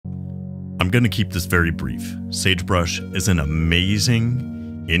I'm going to keep this very brief. Sagebrush is an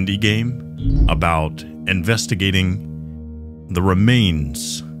amazing indie game about investigating the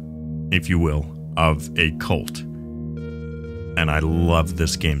remains, if you will, of a cult. And I love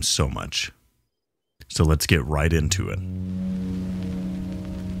this game so much. So let's get right into it.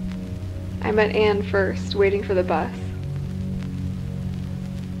 I met Anne first, waiting for the bus.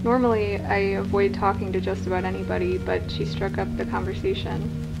 Normally, I avoid talking to just about anybody, but she struck up the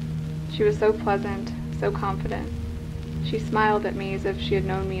conversation. She was so pleasant, so confident. She smiled at me as if she had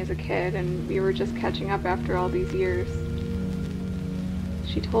known me as a kid, and we were just catching up after all these years.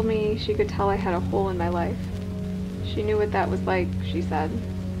 She told me she could tell I had a hole in my life. She knew what that was like, she said.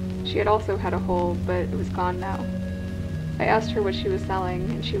 She had also had a hole, but it was gone now. I asked her what she was selling,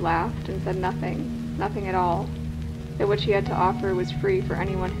 and she laughed and said nothing, nothing at all. That what she had to offer was free for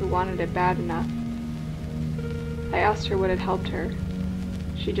anyone who wanted it bad enough. I asked her what had helped her.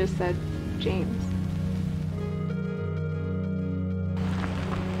 She just said, James.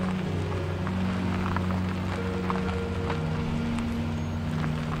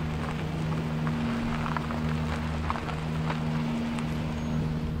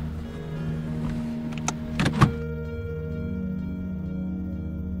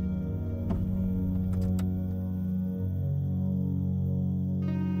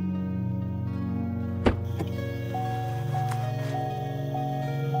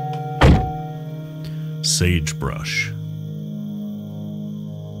 Sagebrush.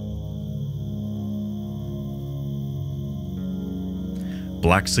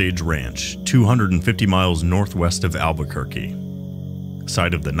 Black Sage Ranch, 250 miles northwest of Albuquerque,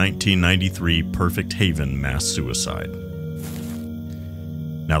 site of the 1993 Perfect Haven mass suicide.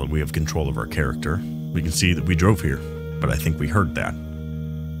 Now that we have control of our character, we can see that we drove here, but I think we heard that.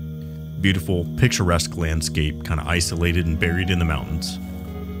 Beautiful, picturesque landscape, kind of isolated and buried in the mountains.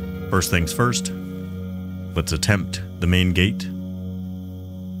 First things first, let's attempt the main gate.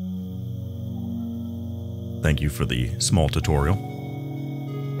 Thank you for the small tutorial.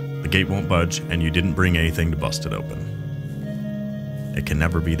 The gate won't budge, and you didn't bring anything to bust it open. It can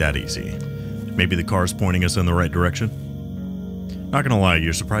never be that easy. Maybe the car's pointing us in the right direction? Not gonna lie,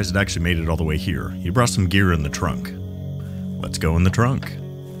 you're surprised it actually made it all the way here. You brought some gear in the trunk. Let's go in the trunk.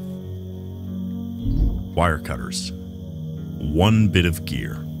 Wire cutters. One bit of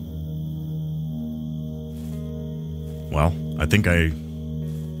gear. Well, I think I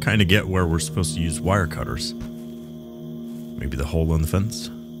kind of get where we're supposed to use wire cutters. Maybe the hole in the fence?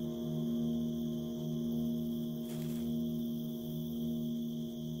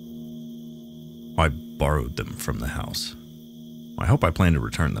 I borrowed them from the house. I hope I plan to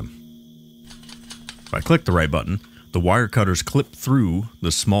return them. If I click the right button, the wire cutters clip through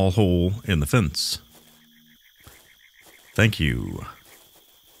the small hole in the fence. Thank you.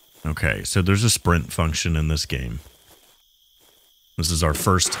 Okay, so there's a sprint function in this game. This is our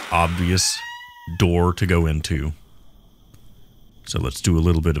first obvious door to go into. So let's do a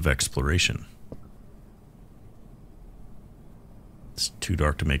little bit of exploration. It's too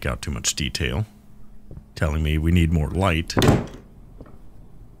dark to make out too much detail. Telling me we need more light.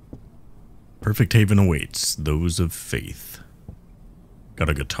 Perfect Haven awaits those of faith. Got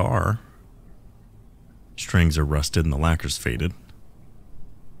a guitar. Strings are rusted and the lacquer's faded.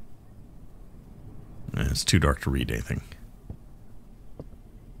 It's too dark to read anything.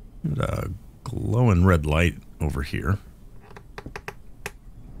 And a glowing red light over here.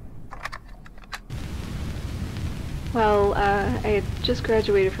 Well, I had just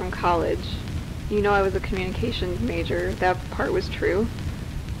graduated from college. You know I was a communications major. That part was true.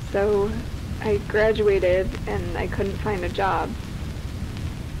 So I graduated and I couldn't find a job.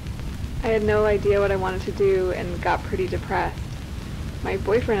 I had no idea what I wanted to do and got pretty depressed. My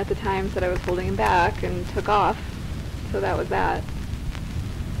boyfriend at the time said I was holding him back and took off, so that was that.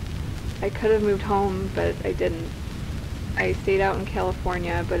 I could have moved home, but I didn't. I stayed out in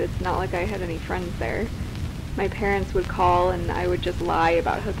California, but it's not like I had any friends there. My parents would call and I would just lie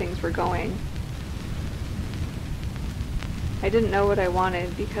about how things were going. I didn't know what I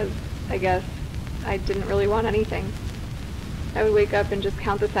wanted because I guess I didn't really want anything. I would wake up and just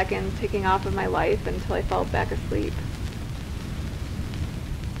count the seconds ticking off of my life until I fell back asleep.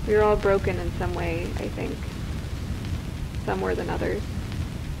 We were all broken in some way, I think. Some more than others.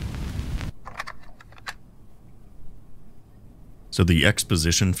 So the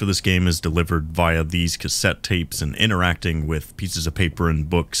exposition for this game is delivered via these cassette tapes and interacting with pieces of paper and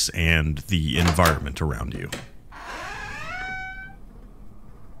books and the environment around you.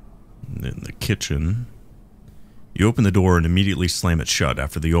 In the kitchen, you open the door and immediately slam it shut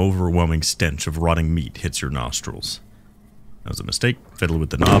after the overwhelming stench of rotting meat hits your nostrils. That was a mistake. Fiddle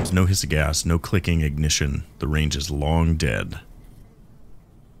with the knobs. No hiss of gas. No clicking ignition. The range is long dead.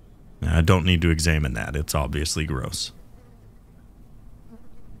 I don't need to examine that. It's obviously gross.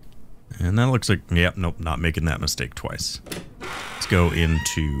 And that looks like... Yep, nope, not making that mistake twice. Let's go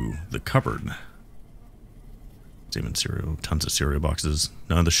into the cupboard. Even cereal. Tons of cereal boxes.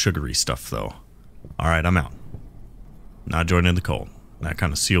 None of the sugary stuff, though. Alright, I'm out. Not joining the cult. That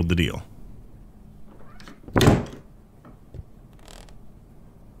kind of sealed the deal.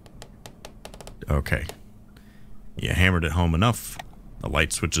 Okay. You hammered it home enough. The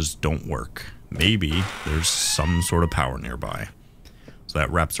light switches don't work. Maybe there's some sort of power nearby. So that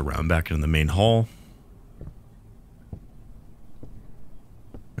wraps around back into the main hall.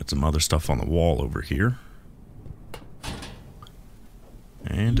 Got some other stuff on the wall over here.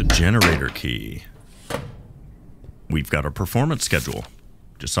 And a generator key. We've got a performance schedule.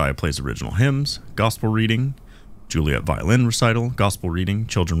 Josiah plays original hymns, gospel reading, Juliet violin recital, gospel reading,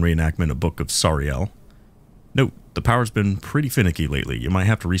 children reenactment, a book of Sariel. Note, the power's been pretty finicky lately. You might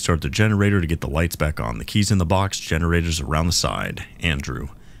have to restart the generator to get the lights back on. The key's in the box, generators around the side. Andrew.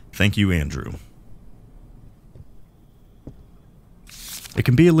 Thank you, Andrew. It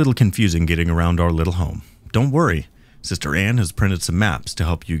can be a little confusing getting around our little home. Don't worry. Sister Anne has printed some maps to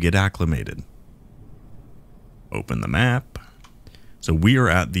help you get acclimated. Open the map. So we are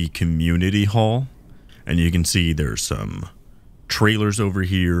at the community hall, and you can see there's some trailers over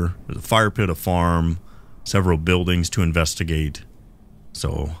here. There's a fire pit, a farm, several buildings to investigate.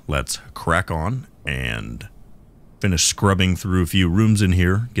 So let's crack on and finish scrubbing through a few rooms in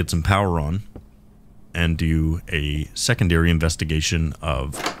here, get some power on, and do a secondary investigation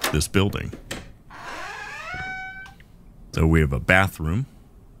of this building. So we have a bathroom.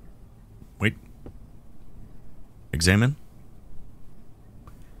 Wait. Examine.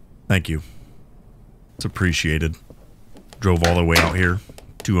 Thank you. It's appreciated. Drove all the way out here,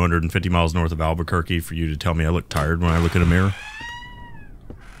 250 miles north of Albuquerque, for you to tell me I look tired when I look in a mirror.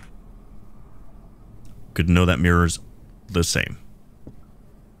 Good to know that mirror's the same.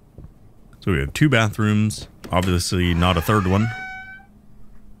 So we have 2 bathrooms, obviously not a third one.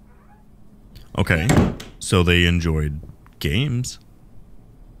 Okay, so they enjoyed games.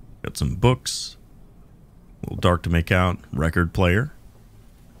 Got some books. A little dark to make out. Record player.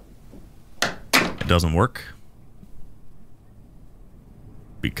 It doesn't work.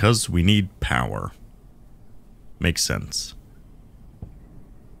 Because we need power. Makes sense.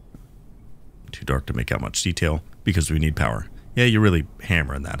 Too dark to make out much detail. Because we need power. Yeah, you're really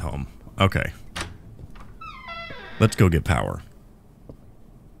hammering that home. Okay. Let's go get power.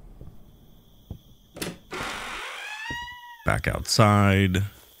 Back outside.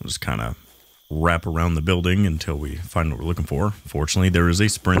 We'll just kind of wrap around the building until we find what we're looking for. Fortunately, there is a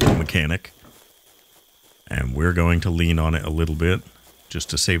sprint mechanic. And we're going to lean on it a little bit just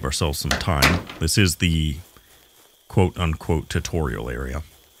to save ourselves some time. This is the quote-unquote tutorial area.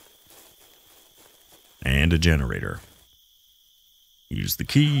 And a generator. Use the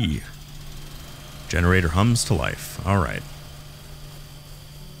key. Generator hums to life. Alright.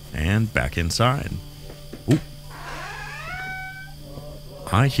 And back inside. Ooh.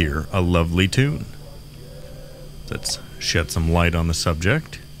 I hear a lovely tune. Let's shed some light on the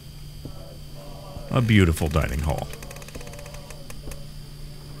subject. A beautiful dining hall.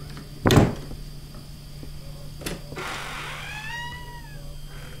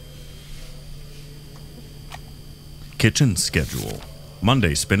 Kitchen schedule.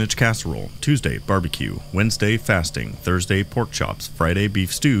 Monday, spinach casserole. Tuesday, barbecue. Wednesday, fasting. Thursday, pork chops. Friday,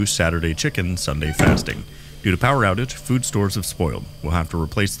 beef stew. Saturday, chicken. Sunday, fasting. Due to power outage, food stores have spoiled. We'll have to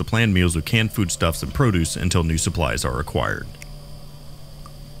replace the planned meals with canned foodstuffs and produce until new supplies are acquired.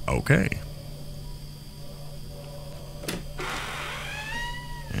 Okay.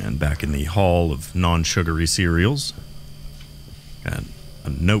 And back in the hall of non-sugary cereals, got a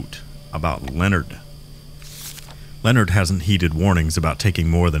note about Leonard. Leonard hasn't heeded warnings about taking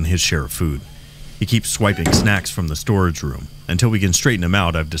more than his share of food. He keeps swiping snacks from the storage room. Until we can straighten him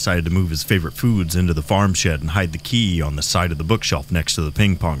out, I've decided to move his favorite foods into the farm shed and hide the key on the side of the bookshelf next to the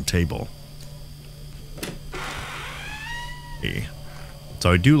ping pong table. Okay.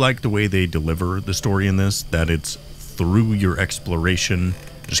 So I do like the way they deliver the story in this, that it's through your exploration,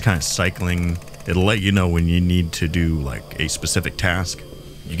 just kind of cycling. It'll let you know when you need to do like a specific task.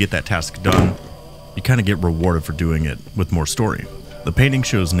 You get that task done, you kind of get rewarded for doing it with more story. The painting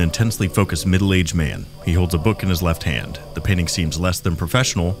shows an intensely focused middle-aged man. He holds a book in his left hand. The painting seems less than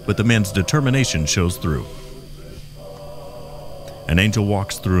professional, but the man's determination shows through. An angel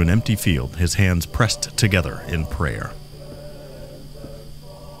walks through an empty field, his hands pressed together in prayer.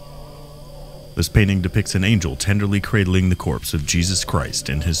 This painting depicts an angel tenderly cradling the corpse of Jesus Christ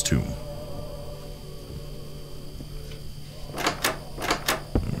in his tomb.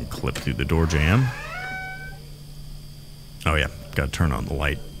 Clip through the door jamb. Oh yeah, gotta turn on the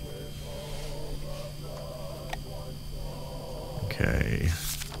light. Okay.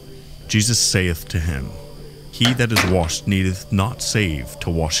 Jesus saith to him, He that is washed needeth not save to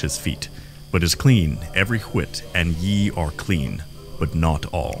wash his feet, but is clean every whit, and ye are clean, but not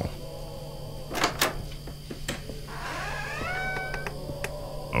all.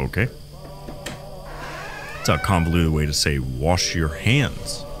 Okay. It's a convoluted way to say wash your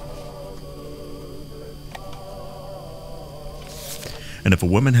hands. And if a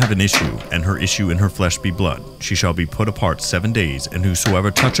woman have an issue, and her issue in her flesh be blood, she shall be put apart 7 days, and whosoever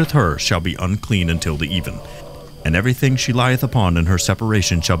toucheth her shall be unclean until the even. And everything she lieth upon in her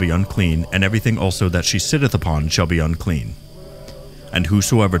separation shall be unclean, and everything also that she sitteth upon shall be unclean. And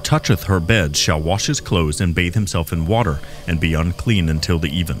whosoever toucheth her bed shall wash his clothes, and bathe himself in water, and be unclean until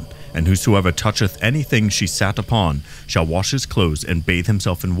the even. And whosoever toucheth anything she sat upon shall wash his clothes, and bathe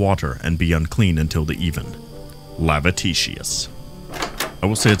himself in water, and be unclean until the even. Fictitious. I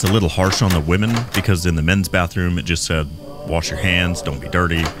will say it's a little harsh on the women, because in the men's bathroom it just said, wash your hands, don't be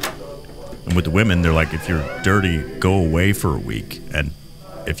dirty. And with the women, they're like, if you're dirty, go away for a week. And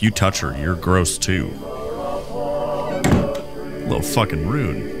if you touch her, you're gross too. A little fucking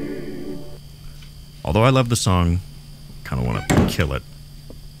rude. Although I love the song, kind of want to kill it.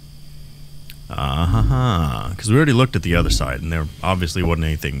 Because we already looked at the other side, and there obviously wasn't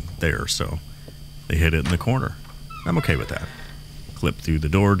anything there, so they hid it in the corner. I'm okay with that. Clip through the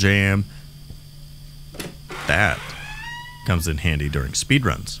door jamb. That comes in handy during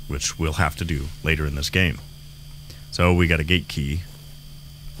speedruns, which we'll have to do later in this game. So we got a gate key.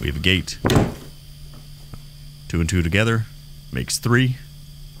 We have a gate. 2 and 2 together makes 3.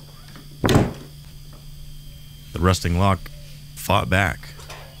 The rusting lock fought back,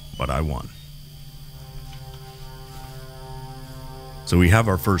 but I won. So we have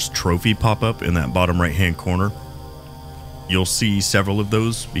our first trophy pop up in that bottom right hand corner. You'll see several of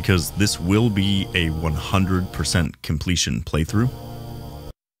those because this will be a 100% completion playthrough.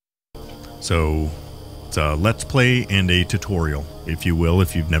 So it's a let's play and a tutorial, if you will,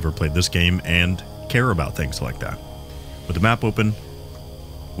 if you've never played this game and care about things like that. With the map open,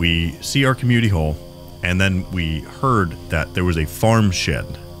 we see our community hall, and then we heard that there was a farm shed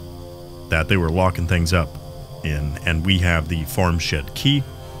that they were locking things up in, and we have the farm shed key.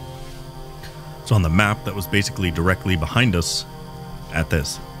 So on the map that was basically directly behind us at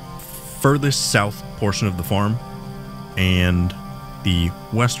this furthest south portion of the farm and the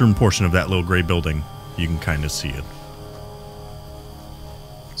western portion of that little gray building, you can kind of see it.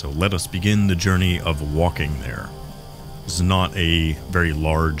 So let us begin the journey of walking there. This is not a very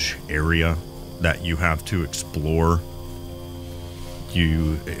large area that you have to explore.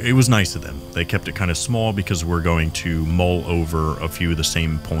 It was nice of them. They kept it kind of small because we're going to mull over a few of the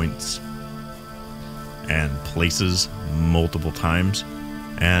same points and places multiple times,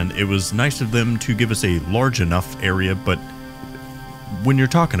 and it was nice of them to give us a large enough area. But when you're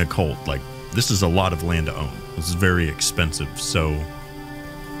talking a cult, like, this is a lot of land to own. This is very expensive, so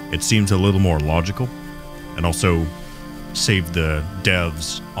it seems a little more logical, and also saved the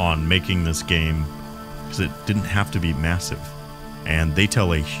devs on making this game because it didn't have to be massive, and they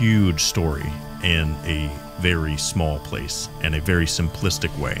tell a huge story in a very small place and a very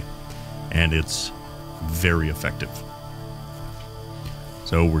simplistic way, and it's very effective.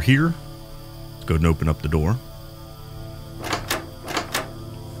 So we're here. Let's go and open up the door.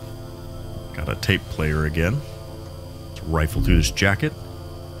 Got a tape player again. Let's rifle through this jacket.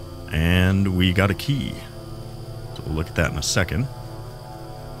 And we got a key. So we'll look at that in a second.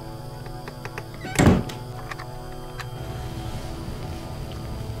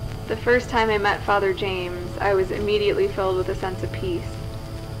 The first time I met Father James, I was immediately filled with a sense of peace.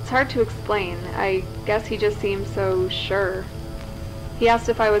 It's hard to explain. I guess he just seemed so sure. He asked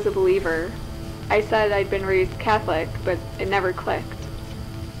if I was a believer. I said I'd been raised Catholic, but it never clicked.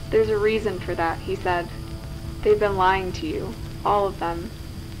 There's a reason for that, he said. They've been lying to you, all of them.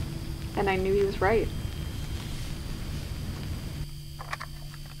 And I knew he was right.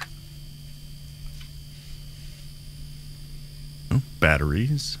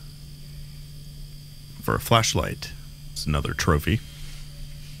 Batteries. For a flashlight. It's another trophy.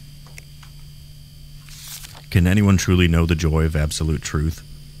 Can anyone truly know the joy of absolute truth?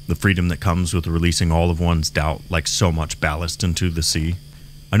 The freedom that comes with releasing all of one's doubt like so much ballast into the sea?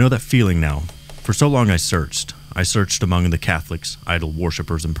 I know that feeling now. For so long I searched. I searched among the Catholics, idol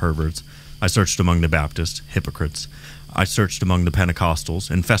worshippers and perverts. I searched among the Baptists, hypocrites. I searched among the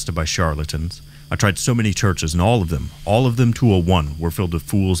Pentecostals, infested by charlatans. I tried so many churches, and all of them to a one, were filled with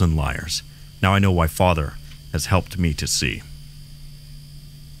fools and liars. Now I know why Father has helped me to see.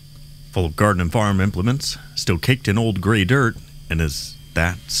 Full of garden and farm implements, still caked in old gray dirt. And is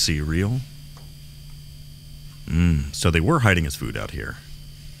that cereal? So they were hiding his food out here.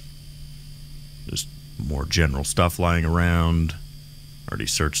 Just more general stuff lying around. Already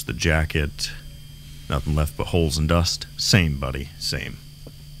searched the jacket. Nothing left but holes and dust. Same, buddy. Same.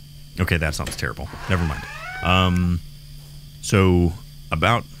 Okay, that sounds terrible. Never mind. So,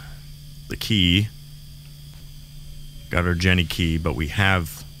 about the key. Got our Jenny key, but we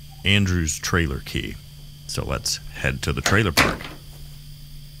have Andrew's trailer key. So let's head to the trailer park.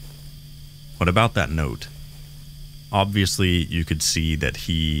 What about that note? Obviously, you could see that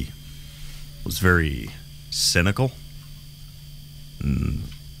he was very cynical.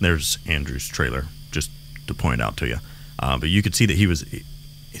 There's Andrew's trailer, just to point out to you. But you could see that he's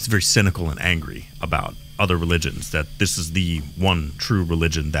very cynical and angry about other religions, that this is the one true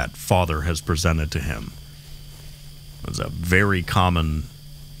religion that Father has presented to him. It was a very common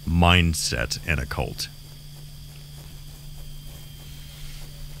mindset in a cult.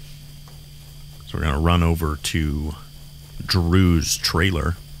 So we're going to run over to Drew's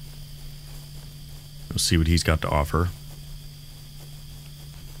trailer. We'll see what he's got to offer.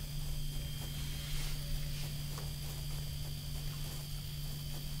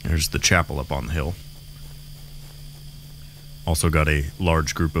 There's the chapel up on the hill. Also got a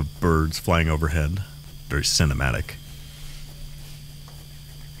large group of birds flying overhead. Very cinematic.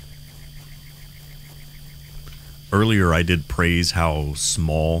 Earlier I did praise how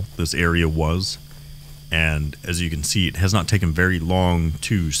small this area was, and as you can see, it has not taken very long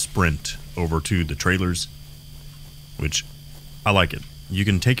to sprint over to the trailers, which I like it. You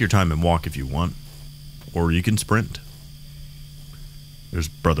can take your time and walk if you want, or you can sprint. There's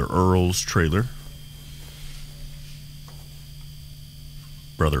Brother Earl's trailer.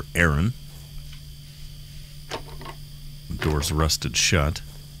 Brother Aaron. The door's rusted shut.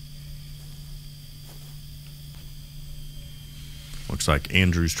 Looks like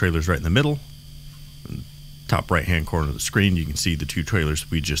Andrew's trailer's right in the middle. In the top right-hand corner of the screen, you can see the two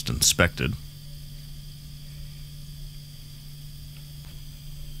trailers we just inspected.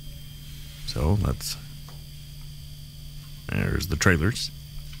 So there's the trailers.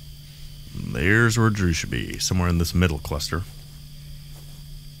 There's where Drew should be, somewhere in this middle cluster.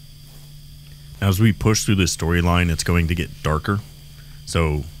 As we push through this storyline, it's going to get darker.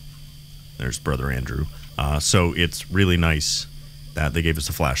 So there's Brother Andrew. So it's really nice that they gave us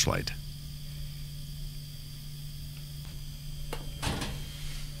a flashlight.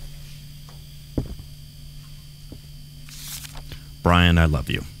 Brian, I love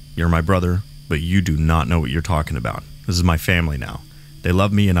you. You're my brother, but you do not know what you're talking about. This is my family now. They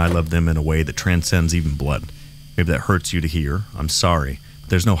love me and I love them in a way that transcends even blood. Maybe that hurts you to hear. I'm sorry, but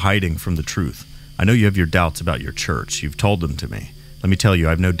there's no hiding from the truth. I know you have your doubts about your church. You've told them to me. Let me tell you, I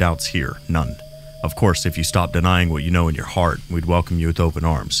have no doubts here. None. Of course, if you stop denying what you know in your heart, we'd welcome you with open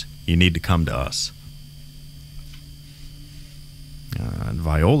arms. You need to come to us.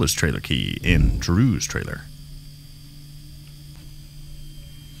 Viola's trailer key in Drew's trailer.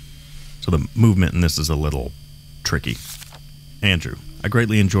 So the movement in this is a little tricky. Andrew, I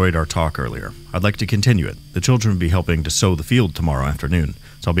greatly enjoyed our talk earlier. I'd like to continue it. The children will be helping to sow the field tomorrow afternoon,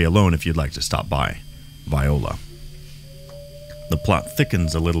 so I'll be alone if you'd like to stop by. Viola. The plot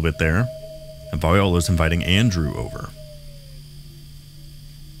thickens a little bit there, and Viola's inviting Andrew over.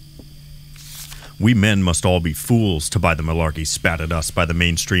 We men must all be fools to buy the malarkey spat at us by the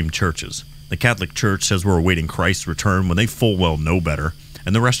mainstream churches. The Catholic Church says we're awaiting Christ's return when they full well know better,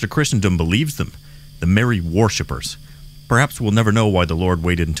 and the rest of Christendom believes them. The merry worshippers. Perhaps we'll never know why the Lord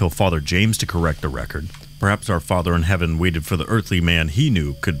waited until Father James to correct the record. Perhaps our Father in heaven waited for the earthly man he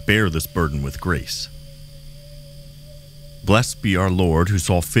knew could bear this burden with grace. Blessed be our Lord, who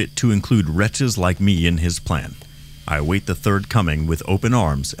saw fit to include wretches like me in his plan. I await the third coming with open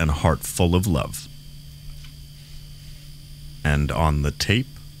arms and a heart full of love. And on the tape?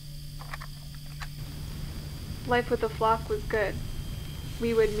 Life with the flock was good.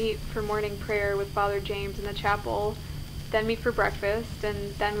 We would meet for morning prayer with Father James in the chapel, then meet for breakfast,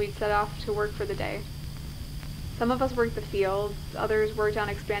 and then we'd set off to work for the day. Some of us worked the fields, others worked on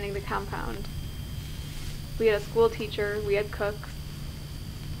expanding the compound. We had a school teacher, we had cooks.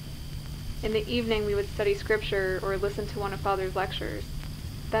 In the evening we would study scripture or listen to one of Father's lectures.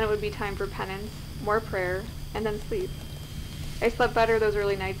 Then it would be time for penance, more prayer, and then sleep. I slept better those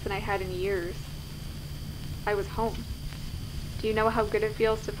early nights than I had in years. I was home. Do you know how good it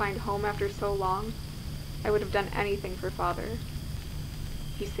feels to find home after so long? I would have done anything for Father.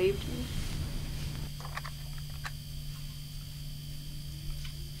 He saved me.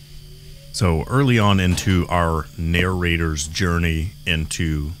 So early on into our narrator's journey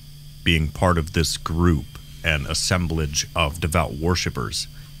into being part of this group and assemblage of devout worshipers,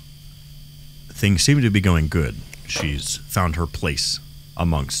 things seem to be going good. She's found her place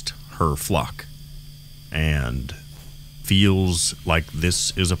amongst her flock and feels like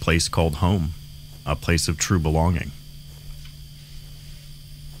this is a place called home, a place of true belonging.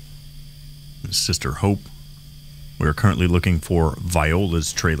 Sister Hope, we're currently looking for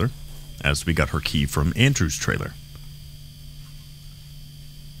Viola's trailer, as we got her key from Andrew's trailer.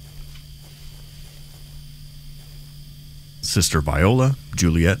 Sister Viola,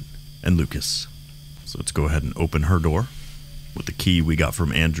 Juliet, and Lucas. So let's go ahead and open her door with the key we got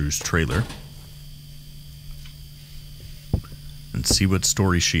from Andrew's trailer and see what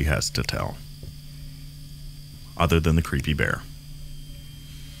story she has to tell, other than the creepy bear.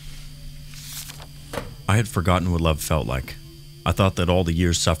 I had forgotten what love felt like. I thought that all the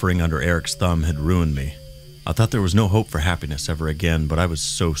years suffering under Eric's thumb had ruined me. I thought there was no hope for happiness ever again, but I was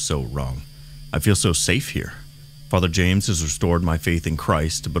so wrong. I feel so safe here. Father James has restored my faith in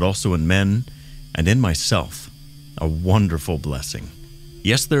Christ, but also in men and in myself. A wonderful blessing.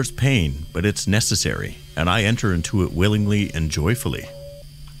 Yes, there's pain, but it's necessary, and I enter into it willingly and joyfully.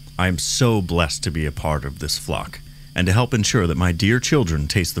 I am so blessed to be a part of this flock, and to help ensure that my dear children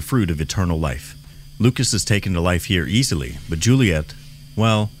taste the fruit of eternal life. Lucas is taken to life here easily, but Juliet,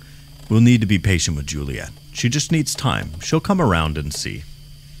 well, we'll need to be patient with Juliet. She just needs time. She'll come around and see.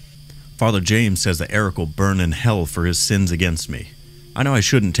 Father James says that Eric will burn in hell for his sins against me. I know I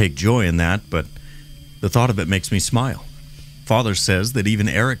shouldn't take joy in that, but the thought of it makes me smile. Father says that even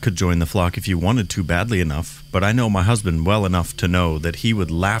Eric could join the flock if he wanted to badly enough, but I know my husband well enough to know that he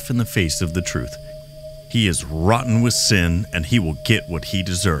would laugh in the face of the truth. He is rotten with sin, and he will get what he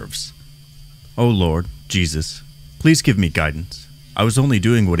deserves. Oh Lord, Jesus, please give me guidance. I was only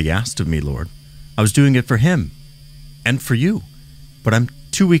doing what he asked of me, Lord. I was doing it for him and for you. But I'm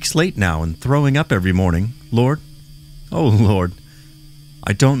 2 weeks late now and throwing up every morning. Lord, oh Lord,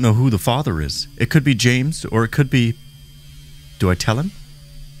 I don't know who the father is. It could be James, or it could be... Do I tell him?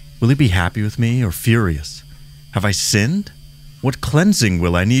 Will he be happy with me or furious? Have I sinned? What cleansing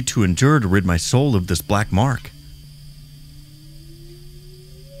will I need to endure to rid my soul of this black mark?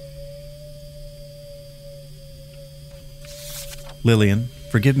 Lillian,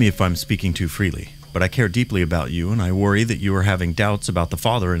 forgive me if I'm speaking too freely, but I care deeply about you, and I worry that you are having doubts about the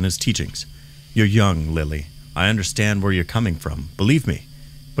Father and his teachings. You're young, Lily. I understand where you're coming from, believe me.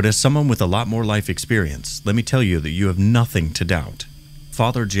 But as someone with a lot more life experience, let me tell you that you have nothing to doubt.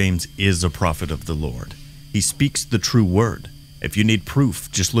 Father James is a prophet of the Lord. He speaks the true word. If you need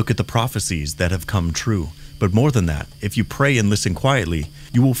proof, just look at the prophecies that have come true. But more than that, if you pray and listen quietly,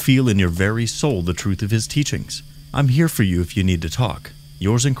 you will feel in your very soul the truth of his teachings. I'm here for you if you need to talk.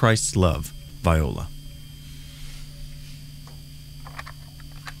 Yours in Christ's love, Viola.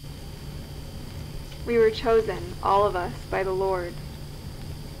 We were chosen, all of us, by the Lord.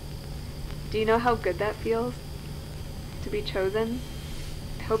 Do you know how good that feels? To be chosen?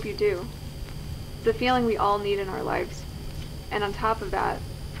 I hope you do. It's a feeling we all need in our lives. And on top of that,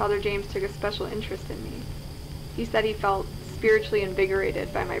 Father James took a special interest in me. He said he felt spiritually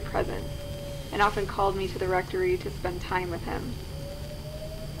invigorated by my presence, and often called me to the rectory to spend time with him.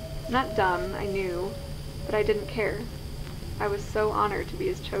 Not dumb, I knew, but I didn't care. I was so honored to be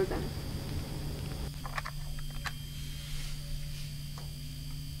his chosen.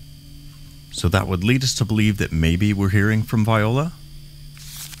 So that would lead us to believe that maybe we're hearing from Viola?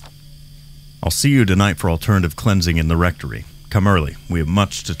 I'll see you tonight for alternative cleansing in the rectory. Come early. We have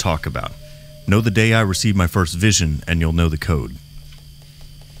much to talk about. Know the day I receive my first vision, and you'll know the code.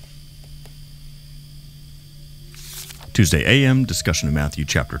 Tuesday a.m., discussion of Matthew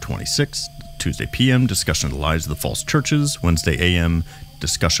chapter 26. Tuesday p.m., discussion of the lies of the false churches. Wednesday a.m.,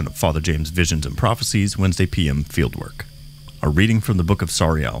 discussion of Father James' visions and prophecies. Wednesday p.m., fieldwork. A reading from the book of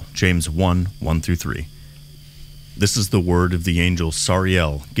Sariel, James 1, 1-3. This is the word of the angel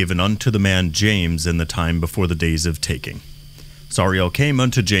Sariel, given unto the man James in the time before the days of taking. Sariel came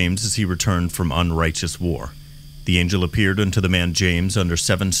unto James as he returned from unrighteous war. The angel appeared unto the man James under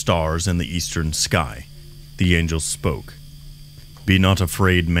 7 stars in the eastern sky. The angel spoke, Be not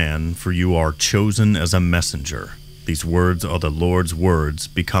afraid, man, for you are chosen as a messenger. These words are the Lord's words,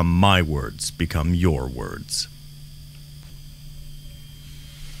 become my words, become your words.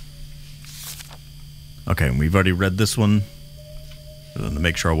 Okay, and we've already read this one to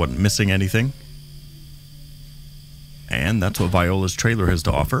make sure I wasn't missing anything. And that's what Viola's trailer has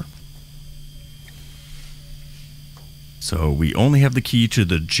to offer. So we only have the key to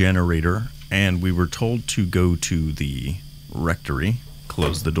the generator, and we were told to go to the rectory.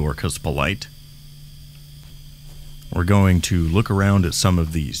 Close the door because polite. We're going to look around at some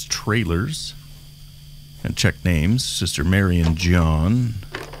of these trailers and check names. Sister Mary and John.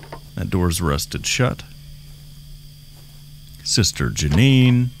 That door's rusted shut. Sister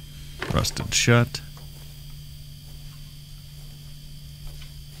Janine. Rusted shut.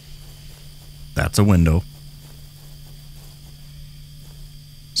 That's a window.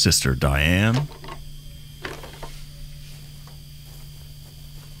 Sister Diane.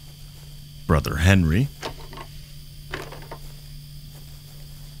 Brother Henry.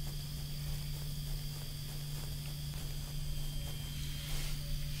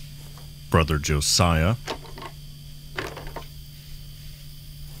 Brother Josiah.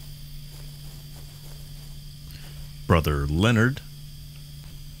 Brother Leonard.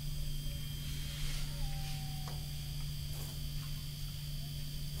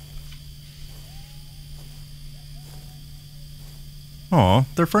 Aw,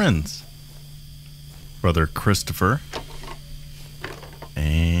 they're friends. Brother Christopher.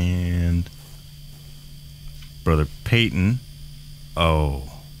 And Brother Peyton. Oh,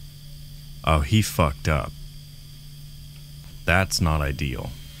 he fucked up. That's not ideal.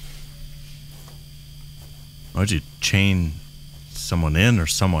 Why'd you chain someone in or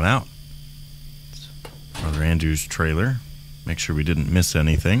someone out? Brother Andrew's trailer. Make sure we didn't miss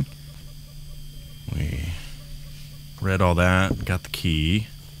anything. We read all that, got the key.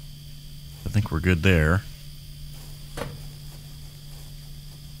 I think we're good there.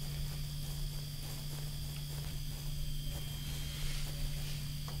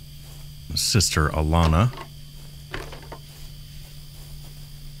 Sister Alana.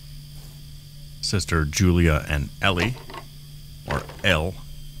 Sister Julia and Ellie, or Elle.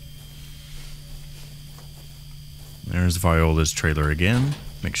 There's Viola's trailer again.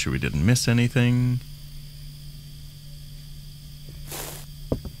 Make sure we didn't miss anything.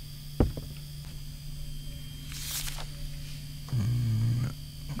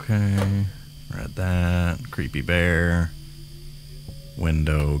 Okay, read that. Creepy bear.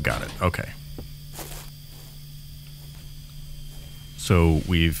 Window, got it. Okay. So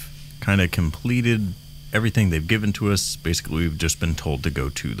we've kind of completed everything they've given to us. Basically, we've just been told to go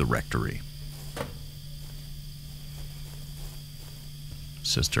to the rectory.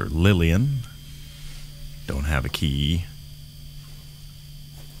 Sister Lillian. Don't have a key.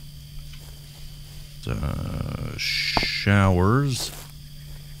 Showers.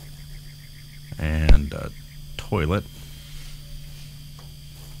 And a toilet.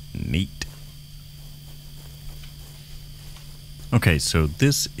 Neat. Okay, so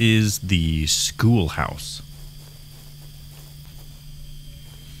this is the schoolhouse.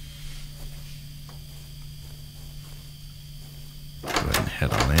 Go ahead and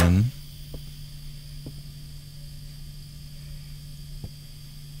head on in.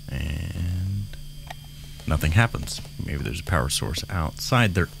 And nothing happens. Maybe there's a power source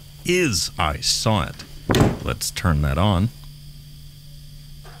outside. There is. I saw it. Let's turn that on.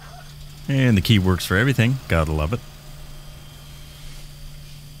 And the key works for everything. Gotta love it.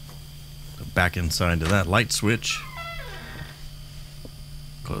 Back inside to that light switch.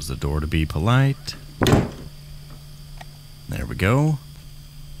 Close the door to be polite. There we go.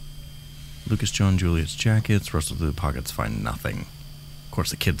 Lucas, John, Juliet's jackets. Rustle through the pockets, find nothing. Of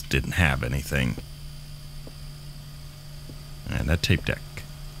course, the kids didn't have anything. And that tape deck.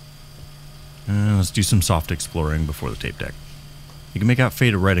 Let's do some soft exploring before the tape deck. You can make out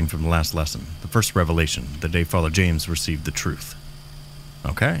faded writing from the last lesson. The first revelation, the day Father James received the truth.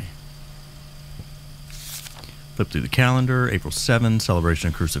 Okay. Flip through the calendar. April 7, celebration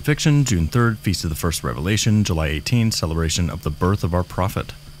of crucifixion. June 3rd, feast of the first revelation. July 18, celebration of the birth of our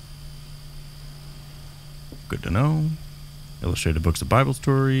prophet. Good to know. Illustrated books of Bible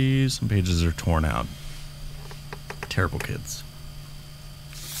stories. Some pages are torn out. Terrible kids.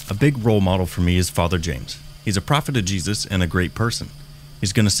 A big role model for me is Father James. He's a prophet of Jesus and a great person.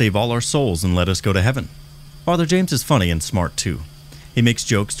 He's going to save all our souls and let us go to heaven. Father James is funny and smart too. He makes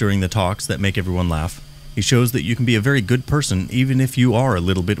jokes during the talks that make everyone laugh. He shows that you can be a very good person even if you are a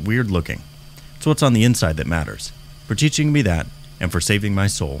little bit weird looking. It's what's on the inside that matters. For teaching me that, and for saving my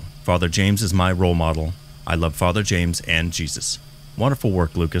soul, Father James is my role model. I love Father James and Jesus. Wonderful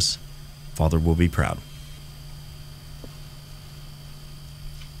work, Lucas. Father will be proud.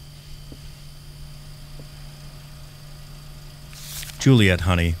 Juliet,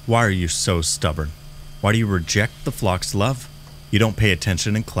 honey, why are you so stubborn? Why do you reject the flock's love? You don't pay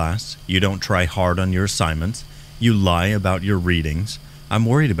attention in class. You don't try hard on your assignments. You lie about your readings. I'm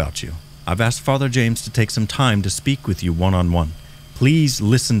worried about you. I've asked Father James to take some time to speak with you one-on-one. Please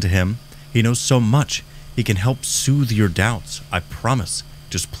listen to him. He knows so much. He can help soothe your doubts. I promise.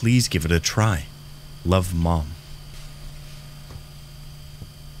 Just please give it a try. Love, Mom.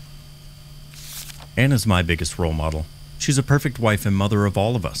 Anna's my biggest role model. She's a perfect wife and mother of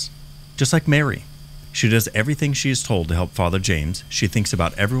all of us. Just like Mary. She does everything she is told to help Father James. She thinks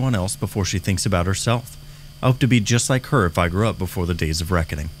about everyone else before she thinks about herself. I hope to be just like her if I grow up before the days of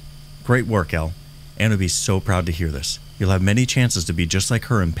reckoning. Great work, Elle. Anna will be so proud to hear this. You'll have many chances to be just like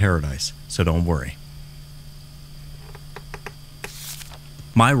her in paradise, so don't worry.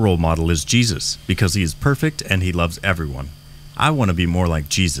 My role model is Jesus, because he is perfect and he loves everyone. I want to be more like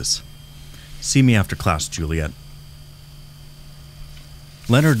Jesus. See me after class, Juliet.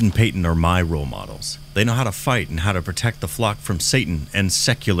 Leonard and Peyton are my role models. They know how to fight and how to protect the flock from Satan and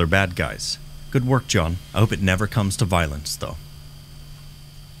secular bad guys. Good work, John. I hope it never comes to violence, though.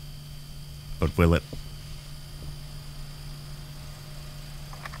 But will it?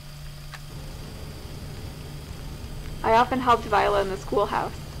 I often helped Viola in the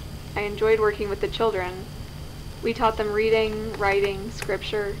schoolhouse. I enjoyed working with the children. We taught them reading, writing,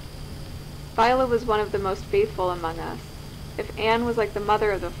 scripture. Viola was one of the most faithful among us. If Anne was like the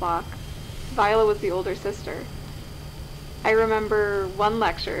mother of the flock, Viola was the older sister. I remember one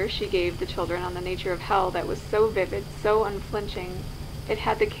lecture she gave the children on the nature of hell that was so vivid, so unflinching, it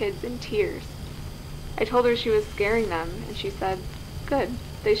had the kids in tears. I told her she was scaring them, and she said, "Good,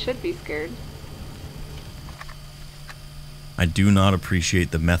 they should be scared." I do not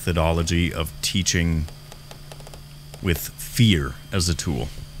appreciate the methodology of teaching with fear as a tool.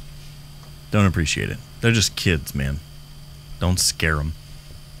 Don't appreciate it. They're just kids, man. Don't scare them.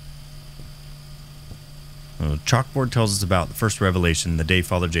 Chalkboard tells us about the first revelation, the day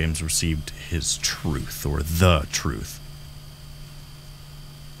Father James received his truth, or the truth.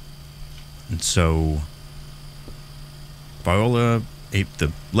 And so, Viola,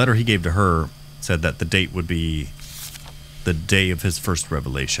 the letter he gave to her said that the date would be the day of his first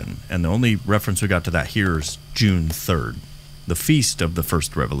revelation. And the only reference we got to that here is June 3rd, the feast of the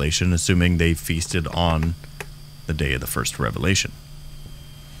first revelation, assuming they feasted on the day of the first revelation.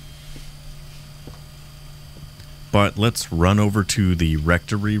 But let's run over to the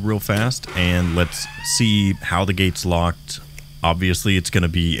rectory real fast and let's see how the gate's locked. Obviously, it's going to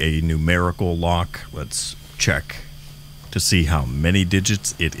be a numerical lock. Let's check to see how many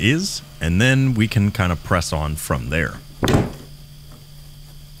digits it is, and then we can kind of press on from there.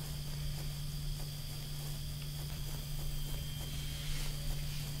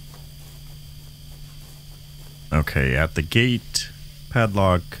 Okay, at the gate,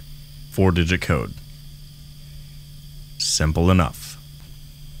 padlock, 4-digit code. Simple enough.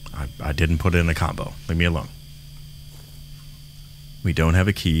 I didn't put in a combo. Leave me alone. We don't have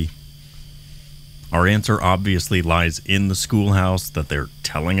a key. Our answer obviously lies in the schoolhouse, that they're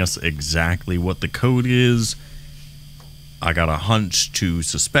telling us exactly what the code is. I got a hunch to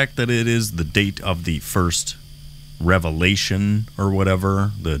suspect that it is the date of the first revelation or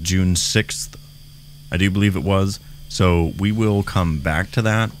whatever, the June 6th, I do believe it was. So we will come back to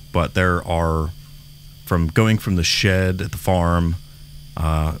that, but there are, from going from the shed at the farm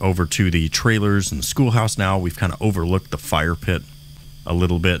over to the trailers and the schoolhouse now, we've kind of overlooked the fire pit a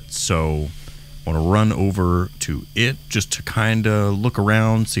little bit. So I want to run over to it just to kind of look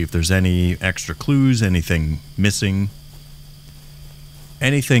around, see if there's any extra clues, anything missing.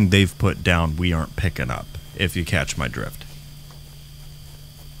 Anything they've put down we aren't picking up, if you catch my drift.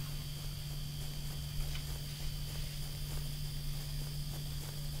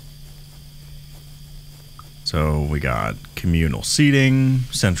 So we got communal seating,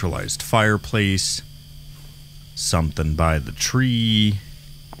 centralized fireplace, something by the tree,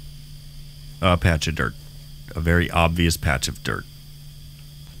 a patch of dirt, a very obvious patch of dirt.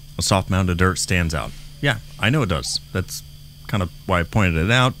 A soft mound of dirt stands out. Yeah, I know it does. That's kind of why I pointed it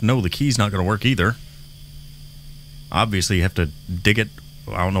out. No, the key's not going to work either. Obviously, you have to dig it.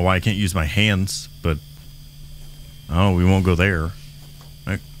 I don't know why I can't use my hands, but oh, we won't go there.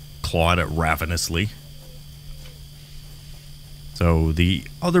 I clawed it ravenously. So the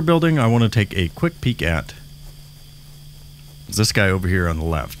other building I want to take a quick peek at is this guy over here on the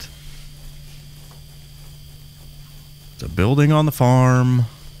left. It's a building on the farm.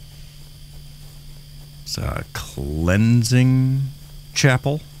 It's a cleansing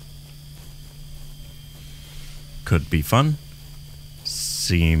chapel. Could be fun.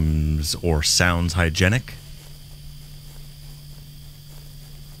 Seems or sounds hygienic.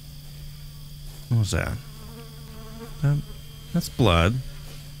 What was that? That's blood.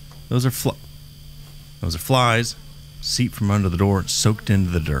 Those are flies. Seep from under the door, soaked into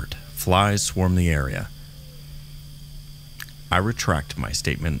the dirt. Flies swarm the area. I retract my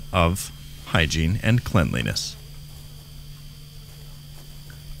statement of hygiene and cleanliness.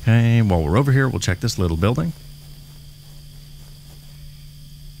 Okay, while we're over here, we'll check this little building.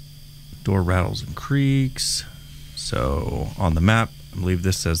 Door rattles and creaks. So on the map, I believe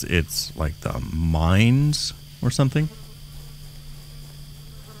this says it's like the mines or something.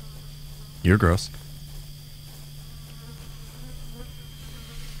 You're gross.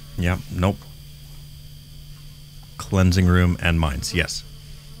 Yep, nope. Cleansing room and mines, yes.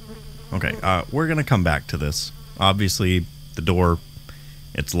 Okay, we're gonna come back to this. Obviously, the door,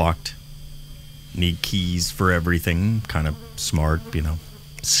 it's locked. Need keys for everything. Kind of smart, you know,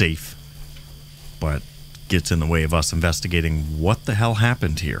 safe. But gets in the way of us investigating what the hell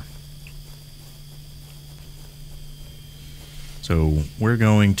happened here. So we're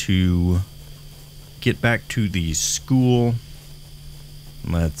going to get back to the school.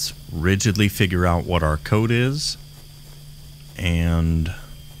 Let's rigidly figure out what our code is and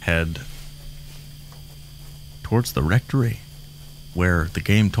head towards the rectory where the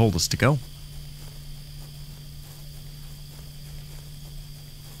game told us to go.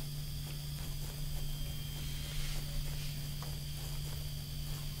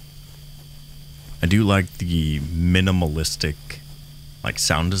 I do like the minimalistic like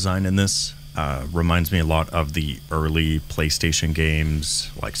sound design in this. Reminds me a lot of the early PlayStation games,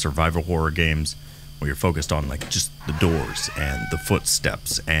 like survival horror games, where you're focused on like just the doors and the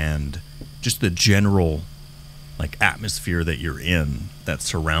footsteps and just the general like atmosphere that you're in that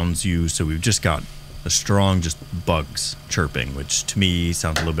surrounds you. So we've just got a strong just bugs chirping, which to me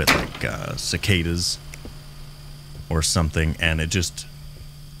sounds a little bit like cicadas or something, and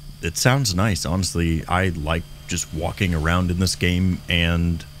it sounds nice. Honestly, I like just walking around in this game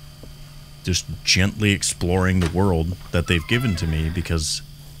and just gently exploring the world that they've given to me because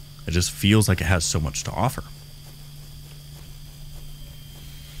it just feels like it has so much to offer.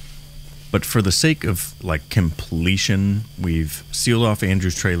 But for the sake of like completion, we've sealed off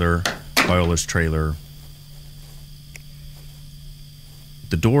Andrew's trailer, Viola's trailer.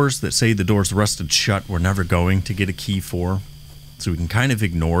 The doors that say the door's rusted shut, we're never going to get a key for. So we can kind of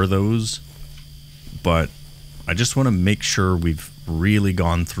ignore those, but I just want to make sure we've really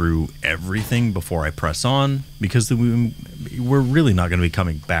gone through everything before I press on, because we're really not going to be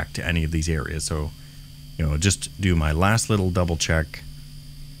coming back to any of these areas. So, you know, just do my last little double check,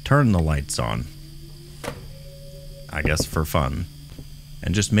 turn the lights on, I guess for fun,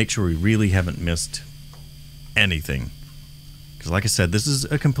 and just make sure we really haven't missed anything. Because like I said, this is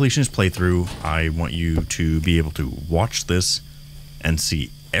a completionist playthrough. I want you to be able to watch this and see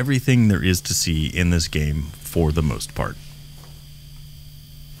everything there is to see in this game for the most part.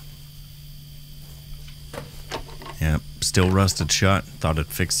 Yep, still rusted shut. Thought it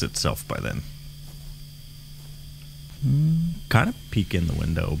fixed itself by then. Kind of peek in the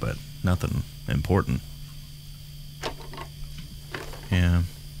window, but nothing important. Yeah.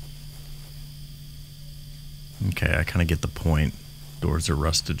 Okay, I kind of get the point. Doors are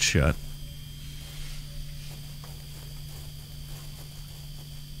rusted shut.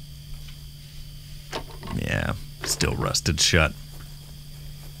 Yeah, still rusted shut.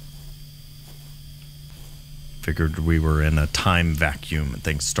 Figured we were in a time vacuum and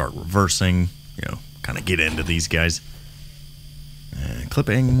things start reversing. You know, kind of get into these guys.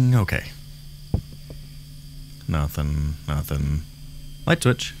 Clipping, okay. Nothing. Light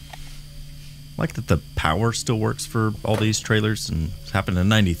switch. Like that the power still works for all these trailers, and it's happened in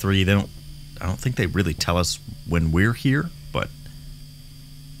 '93. I don't think they really tell us when we're here, but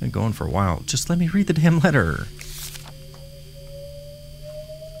been going for a while. Just let me read the damn letter.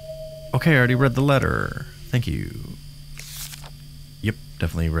 Okay, I already read the letter. Thank you. Yep,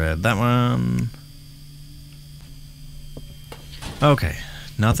 definitely read that one. Okay,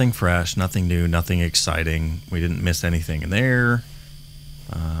 nothing fresh, nothing new, nothing exciting. We didn't miss anything in there.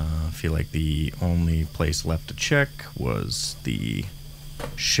 I feel like the only place left to check was the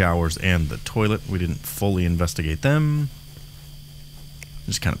showers and the toilet. We didn't fully investigate them.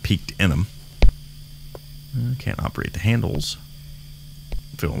 Just kind of peeked in them. Can't operate the handles.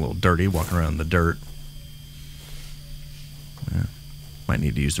 Feeling a little dirty walking around in the dirt. Yeah. Might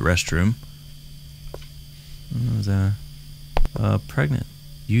need to use the restroom. Pregnant.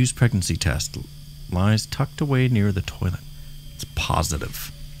 Use pregnancy test. Lies tucked away near the toilet. It's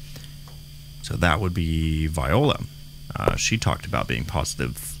positive. So that would be Viola. She talked about being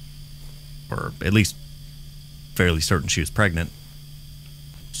positive, or at least fairly certain she was pregnant.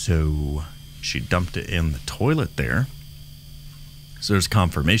 So she dumped it in the toilet there. So there's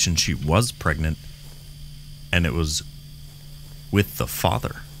confirmation she was pregnant, and it was with the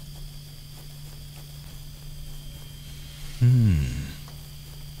father.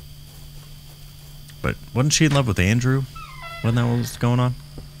 But wasn't she in love with Andrew when that was going on?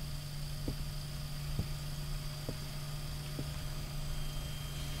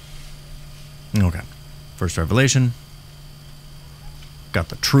 Okay. First revelation. Got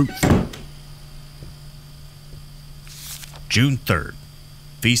the truth. June 3rd.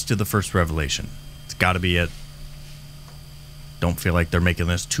 Feast of the First Revelation. It's got to be it. Don't feel like they're making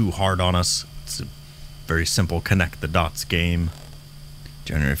this too hard on us. It's a very simple connect the dots game.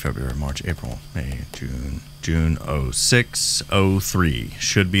 January, February, March, April, May, June. June 0603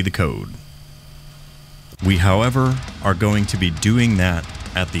 should be the code. We, however, are going to be doing that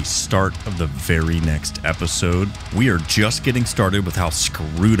at the start of the very next episode. We are just getting started with how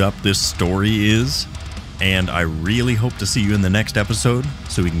screwed up this story is, and I really hope to see you in the next episode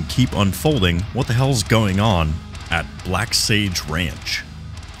so we can keep unfolding what the hell's going on at Black Sage Ranch.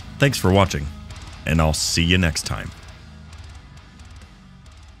 Thanks for watching, and I'll see you next time.